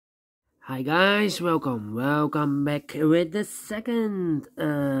Hi guys, welcome back with the second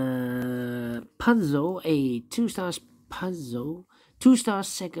puzzle, a two stars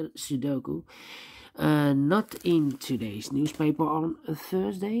second Sudoku. Not in today's newspaper on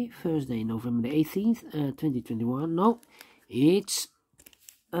Thursday, November the 18th, 2021. No, it's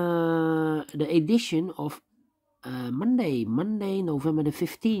the edition of Monday, November the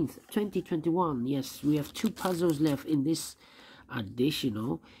 15th, 2021. Yes, we have two puzzles left in this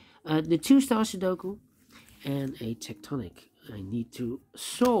additional. The Two Stars Sudoku and a tectonic I need to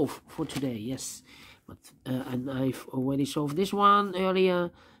solve for today. Yes, but and I've already solved this one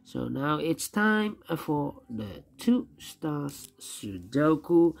earlier, so now it's time for the Two Stars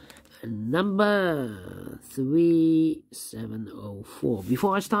Sudoku number 3704.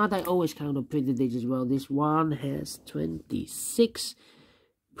 Before I start, I always count up printed digits. Well, this one has 26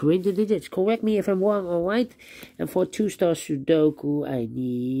 printed digits. Correct me if I'm wrong, alright? And for Two Stars Sudoku, I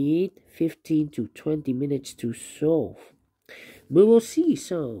need 15 to 20 minutes to solve. We will see,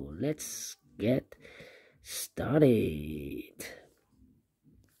 so let's get started.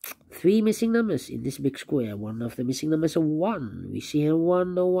 3 missing numbers in this big square. One of the missing numbers is 1. We see here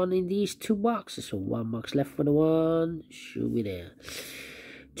 1, no 1 in these two boxes. So 1 box left for the 1. Should be there.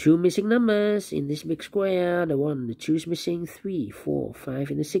 2 missing numbers in this big square. The 1, the 2 is missing. 3, 4, 5,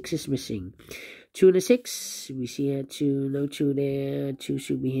 and the 6 is missing. 2 and the 6. We see here 2, no 2 there. 2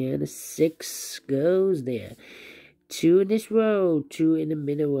 should be here. The 6 goes there. 2 in this row, 2 in the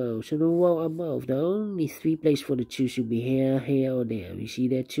middle row. So the row above, the only 3 places for the 2 should be here, here, or there. We see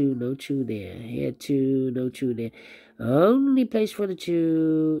there 2, no 2 there. Here 2, no 2 there. Only place for the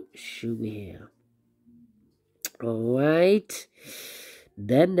 2 should be here. Alright.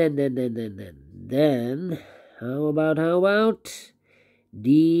 Then, how about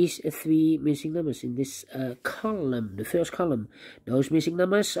these 3 missing numbers in this column, the first column. Those missing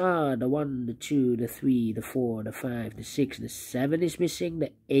numbers are the 1, the 2, the 3, the 4, the 5, the 6, the 7 is missing,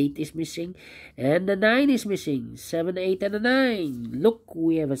 the 8 is missing, and the 9 is missing. 7, 8, and the 9. Look,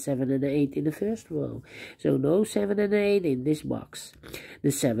 we have a 7 and an 8 in the first row. So no 7 and 8 in this box.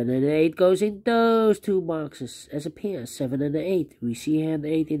 The 7 and the 8 goes in those two boxes as a pair, 7 and the 8. We see here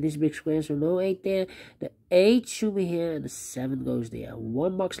the 8 in this big square, so no 8 there. The 8 should be here, and the 7 goes there.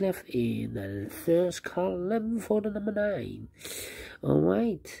 1 box left in the first column for the number 9.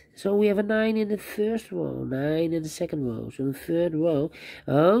 Alright, so we have a 9 in the first row, 9 in the second row. So the third row,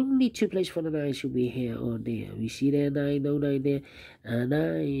 only 2 places for the 9 should be here or there. We see there 9, no 9 there.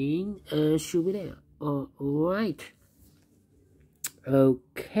 9 should be there. Alright.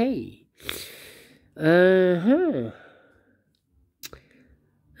 Okay.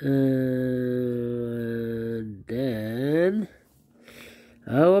 Then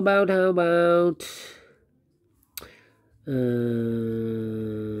how about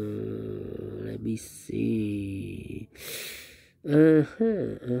let me see. 3,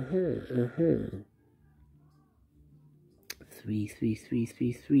 3, 3,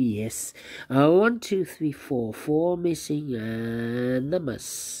 3, 3. Yes. 1, 2, 3, 4. 4 missing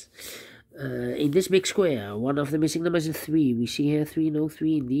numbers. In this big square, one of the missing numbers is 3. We see here 3, no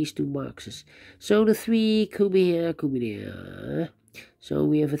 3 in these two boxes. So the 3 could be here, could be there. So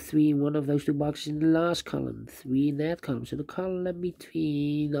we have a 3 in one of those two boxes in the last column. 3 in that column. So the column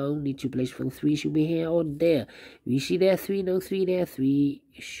between, only 2 places for the 3 should be here or there. We see there 3, no 3 there. 3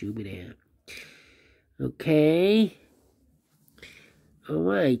 should be there. Okay.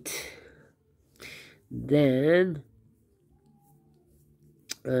 Alright. Then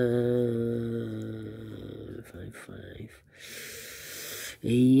 5, 5.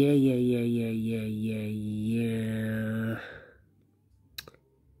 Yeah.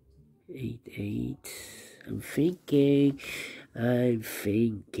 8, 8. I'm thinking.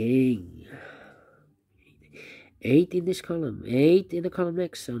 8 in this column. 8 in the column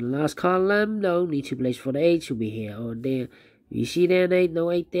next. So the last column, the only 2 places for the 8 should be here or there. You see there an 8, no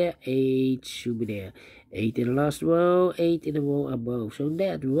 8 there. 8 should be there. 8 in the last row, 8 in the row above. So in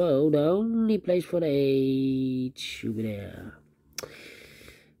that row, the only place for the 8 should be there.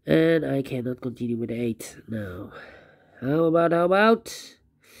 And I cannot continue with the 8 now. How about?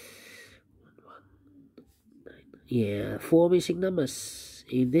 Yeah, 4 missing numbers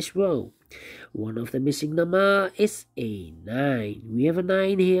in this row. One of the missing number is a 9. We have a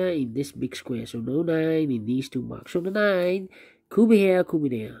 9 here in this big square. So no 9 in these two boxes. So the 9 could be here, could be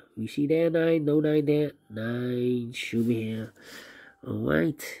there. We see there 9, no 9 there. 9 should be here.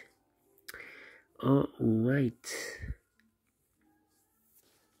 Alright.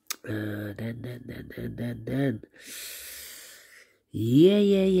 Then.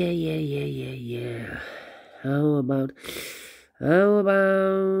 Yeah. How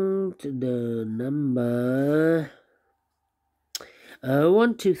about the number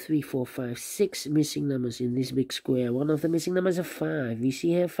 1, 2, 3, 4, 5, 6 missing numbers in this big square. One of the missing numbers is 5. We see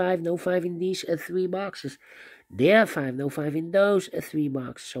here 5, no 5 in these 3 boxes. There are 5, no 5 in those 3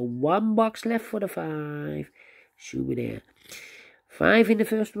 boxes. So 1 box left for the 5. Should be there. 5 in the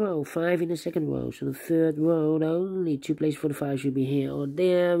first row, 5 in the second row. So the third row, the only 2 places for the 5 should be here or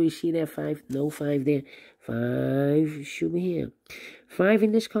there. We see there 5, no 5 there. 5 should be here. 5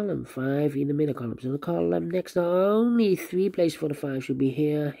 in this column, 5 in the middle column. So the column next, the only 3 places for the 5 should be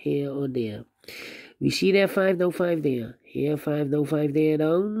here, here, or there. We see there 5, no 5 there. Here 5, no 5 there. The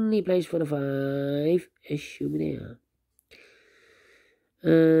only place for the 5 should be there.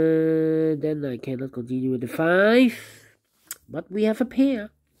 Then I cannot continue with the 5. But we have a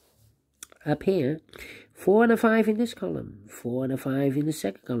pair. A pair. 4 and a 5 in this column. 4 and a 5 in the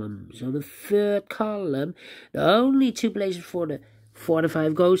second column. So the third column, the only 2 places for the 4 and a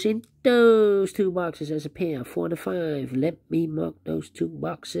 5 goes in those 2 boxes as a pair. 4 and a 5. Let me mark those 2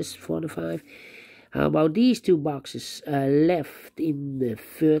 boxes. 4 and a 5. How about these 2 boxes left in the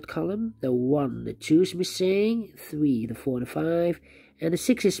third column? The 1, the 2 is missing. 3, the 4 and the 5. And the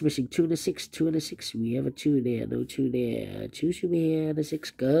 6 is missing. 2 and a 6. 2 and a 6. We have a 2 there. No 2 there. 2 should be here. The 6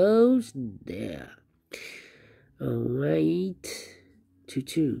 goes there. Alright. 2,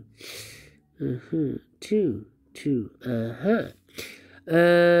 2. 2, 2.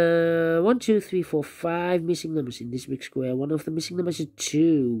 1, 2, 3, 4, 5 missing numbers in this big square. One of the missing numbers is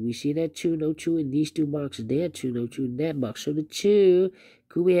 2. We see that 2, no 2 in these 2 boxes. There 2, no 2 in that box. So the 2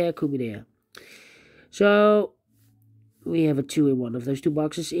 could be here, could be there. So we have a 2 in one of those 2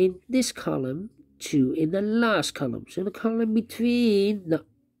 boxes in this column, 2 in the last column. So the column between, the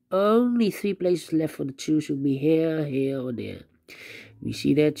only 3 places left for the 2 should be here, here, or there. We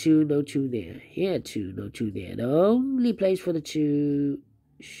see there 2, no 2 there. Here 2, no 2 there. The only place for the 2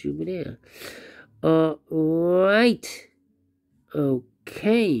 should be there. Alright.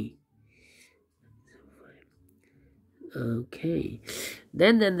 Okay. Okay.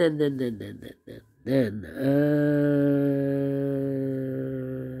 Then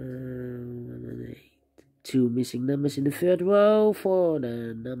 2 missing numbers in the third row for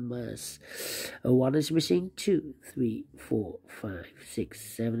the numbers. 1 is missing. 2, 3, 4, 5, 6,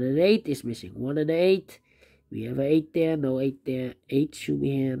 7, and 8 is missing. 1 and 8. We have an 8 there, no 8 there. 8 should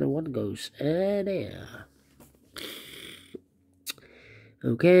be here, and 1 goes there.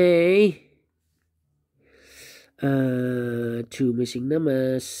 Okay. 2 missing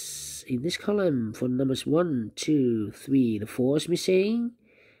numbers in this column for numbers 1, 2, 3. The 4 is missing.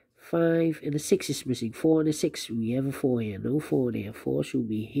 5 and the 6 is missing. 4 and the 6. We have a 4 here. No 4 there. 4 should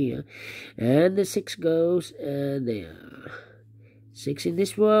be here. And the 6 goes there. 6 in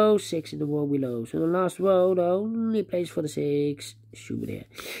this row. 6 in the row below. So the last row, the only place for the 6 should be there.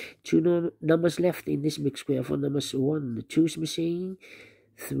 2 numbers left in this big square for numbers 1. The 2 is missing.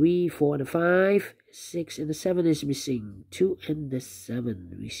 3, 4, and the 5. 6 and the 7 is missing. 2 and the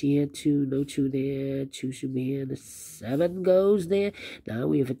 7. We see here 2, no 2 there. 2 should be here. The 7 goes there. Now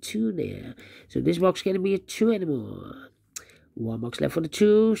we have a 2 there. So this box can't be a 2 anymore. 1 box left for the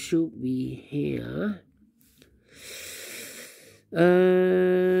 2 should be here.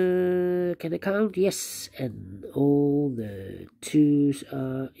 Can I count? Yes. And all the 2s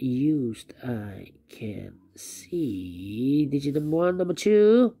are used. I can see digit number 1, number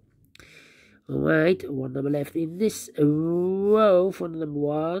 2. Alright, 1 number left in this row for number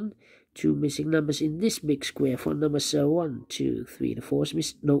 1. 2 missing numbers in this big square for numbers 1, 2, 3. The 4 is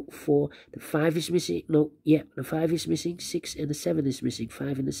missing. No, 4. The 5 is missing. No, yeah, the 5 is missing. 6 and the 7 is missing.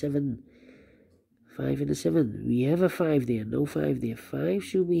 5 and the 7. 5 and the 7. We have a 5 there. No 5 there. 5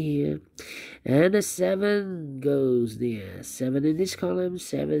 should be here. And the 7 goes there. 7 in this column.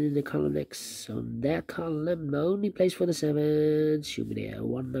 7 in the column next. So that column, the only place for the 7 should be there.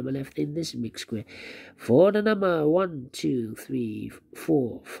 1 number left in this big square. For the number 1, 2, 3,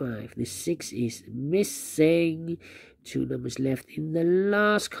 4, 5. The 6 is missing. 2 numbers left in the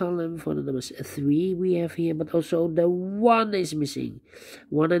last column for the numbers 3 we have here, but also the 1 is missing.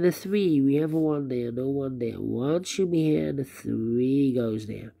 1 and the 3, we have a 1 there, no 1 there. 1 should be here and the 3 goes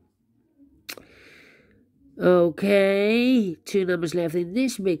there. Okay, 2 numbers left in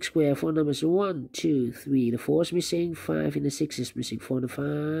this big square for numbers 1, 2, 3. The 4 is missing. 5 and the 6 is missing. 4 and the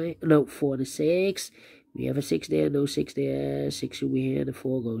 5, no, 4 and the 6. We have a 6 there, no 6 there. 6 should be here, the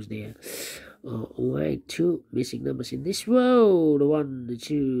 4 goes there. Alright, 2 missing numbers in this row. The 1, the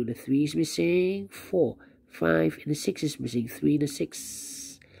 2, the 3 is missing. 4, 5, and the 6 is missing. 3 and the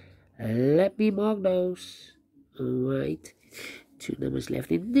 6. Let me mark those. Alright, 2 numbers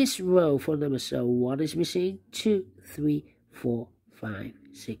left in this row for numbers 1 is missing. 2, 3, 4, 5,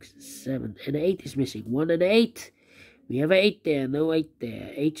 6, 7, and 8 is missing. 1 and 8. We have an 8 there, no 8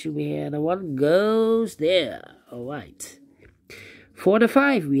 there. 8 should be here, and the 1 goes there. Alright. For the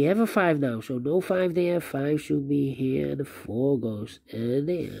 5, we have a 5 now, so no 5 there. 5 should be here, and the 4 goes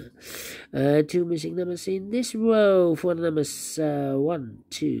there. 2 missing numbers in this row. For the numbers 1,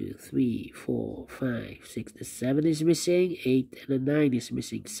 2, 3, 4, 5, 6. The 7 is missing. 8 and the 9 is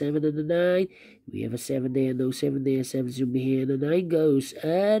missing. 7 and the 9. We have a 7 there, no 7 there. 7 should be here, and the 9 goes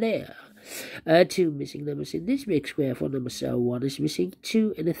there. 2 missing numbers in this big square. For numbers 1 is missing.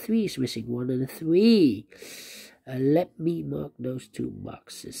 2 and the 3 is missing. 1 and the 3. Let me mark those 2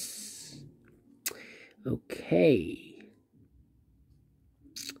 boxes. Okay.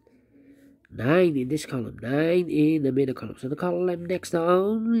 9 in this column. 9 in the middle column. So the column next, the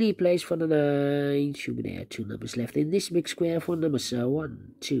only place for the 9 should be there. 2 numbers left in this big square for numbers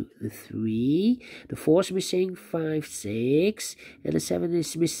 1, 2, 3. The 4 is missing. 5, 6. And the 7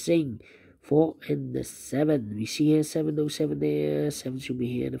 is missing. 4 and the 7. We see here 7, no 7 there. 7 should be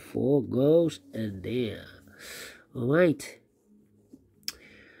here. The 4 goes and there. Alright.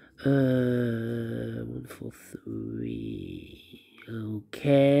 1, 4, 3.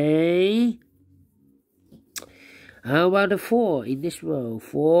 Okay. How about the 4 in this row?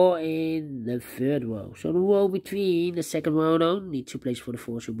 4 in the third row. So the row between the second row, only 2 places for the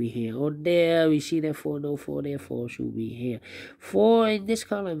 4 should be here or there. We see that 4, no 4 there. 4 should be here. 4 in this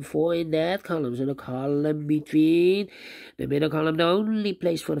column, 4 in that column. So the column between the middle column, the only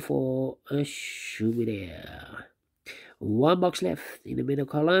place for the 4 should be there. 1 box left in the middle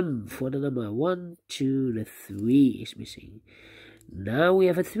column for the number 1, 2, the 3 is missing. Now we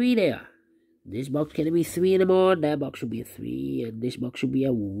have a 3 there. This box can be 3 anymore. That box should be a 3, and this box should be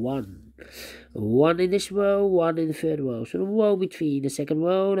a 1. 1 in this row, 1 in the third row. So the row between the second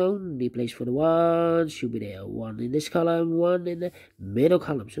row, the only place for the 1 should be there. 1 in this column, 1 in the middle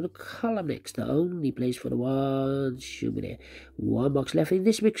column. So the column next, the only place for the 1 should be there. 1 box left in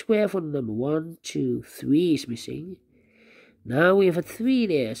this big square for the number 1, 2, 3 is missing. Now we have a 3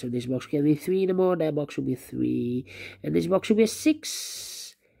 there, so this box can be 3 anymore. That box should be 3, and this box should be a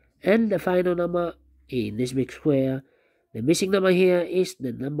 6. And the final number in this big square, the missing number here is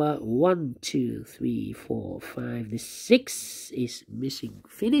the number 1, 2, 3, 4, 5. The 6 is missing.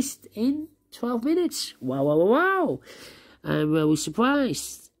 Finished in 12 minutes. Wow, wow, wow, wow. I'm very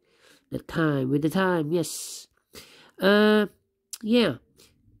surprised. The time, yes. Yeah.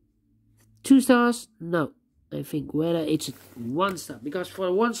 2 stars? No. I think whether it's 1 star, because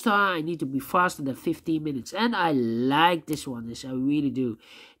for 1 star I need to be faster than 15 minutes, and I like this one. Yes, I really do.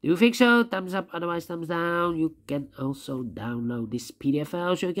 Do you think so? Thumbs up, otherwise thumbs down. You can also download this PDF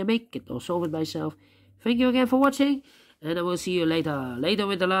file so you can make it or solve it by yourself. Thank you again for watching, and I will see you later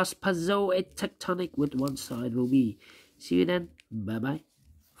with the last puzzle. A tectonic with 1 star it will be. See you then. Bye bye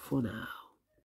for now.